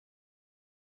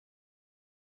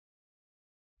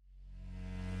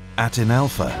At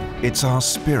Inalfa, it's our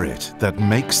spirit that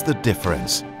makes the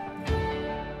difference.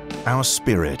 Our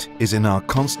spirit is in our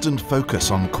constant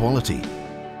focus on quality.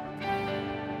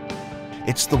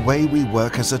 It's the way we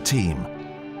work as a team,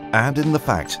 and in the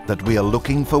fact that we are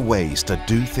looking for ways to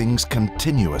do things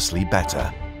continuously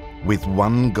better, with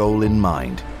one goal in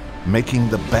mind: making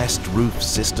the best roof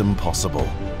system possible.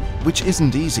 Which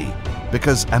isn't easy,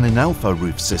 because an Inalfa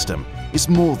roof system is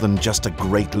more than just a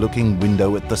great-looking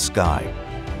window at the sky.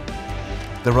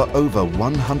 There are over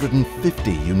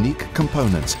 150 unique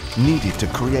components needed to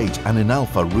create an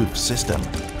Inalfa roof system,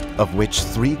 of which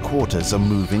 3/4 are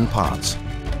moving parts.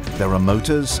 There are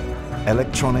motors,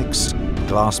 electronics,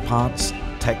 glass parts,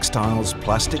 textiles,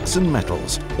 plastics and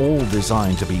metals, all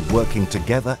designed to be working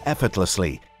together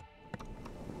effortlessly,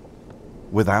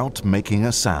 without making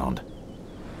a sound.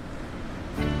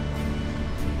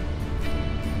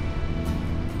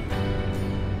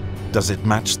 Does it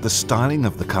match the styling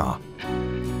of the car?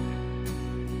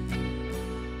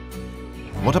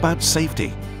 What about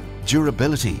safety,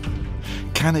 durability?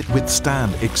 Can it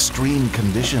withstand extreme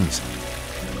conditions?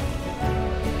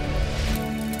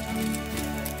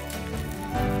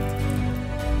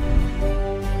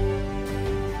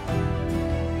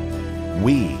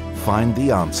 We find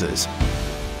the answers.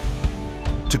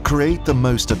 To create the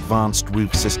most advanced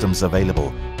roof systems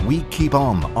available, we keep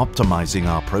on optimizing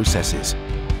our processes.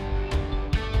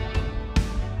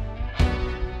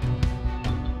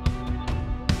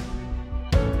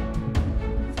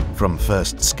 From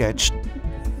first sketch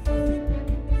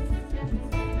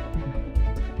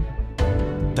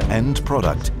to end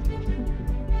product,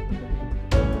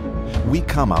 we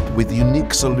come up with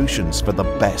unique solutions for the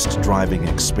best driving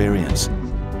experience,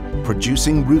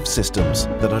 producing roof systems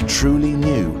that are truly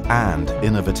new and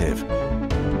innovative.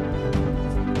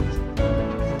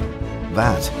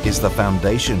 That is the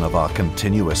foundation of our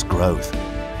continuous growth.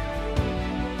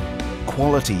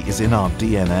 Quality is in our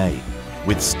DNA.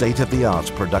 With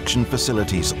state-of-the-art production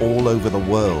facilities all over the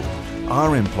world,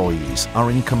 our employees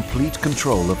are in complete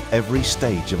control of every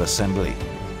stage of assembly,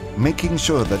 making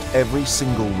sure that every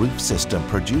single roof system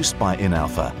produced by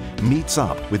Inalfa meets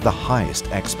up with the highest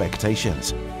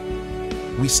expectations.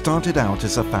 We started out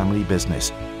as a family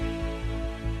business,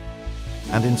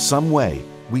 and in some way,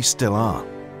 we still are.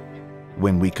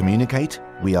 When we communicate,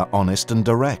 we are honest and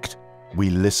direct. We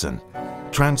listen.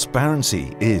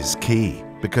 Transparency is key,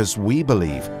 because we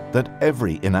believe that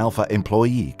every Inalfa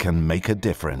employee can make a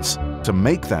difference. To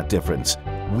make that difference,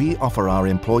 we offer our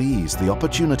employees the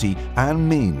opportunity and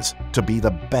means to be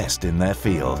the best in their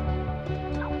field.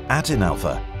 At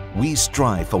Inalfa, we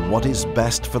strive for what is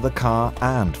best for the car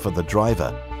and for the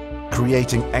driver,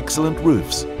 creating excellent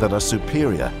roofs that are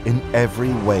superior in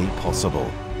every way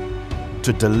possible.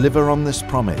 To deliver on this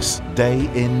promise day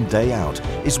in, day out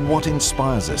is what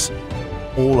inspires us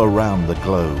all around the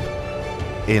globe.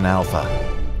 Inalfa,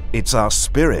 it's our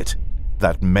spirit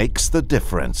that makes the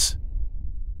difference.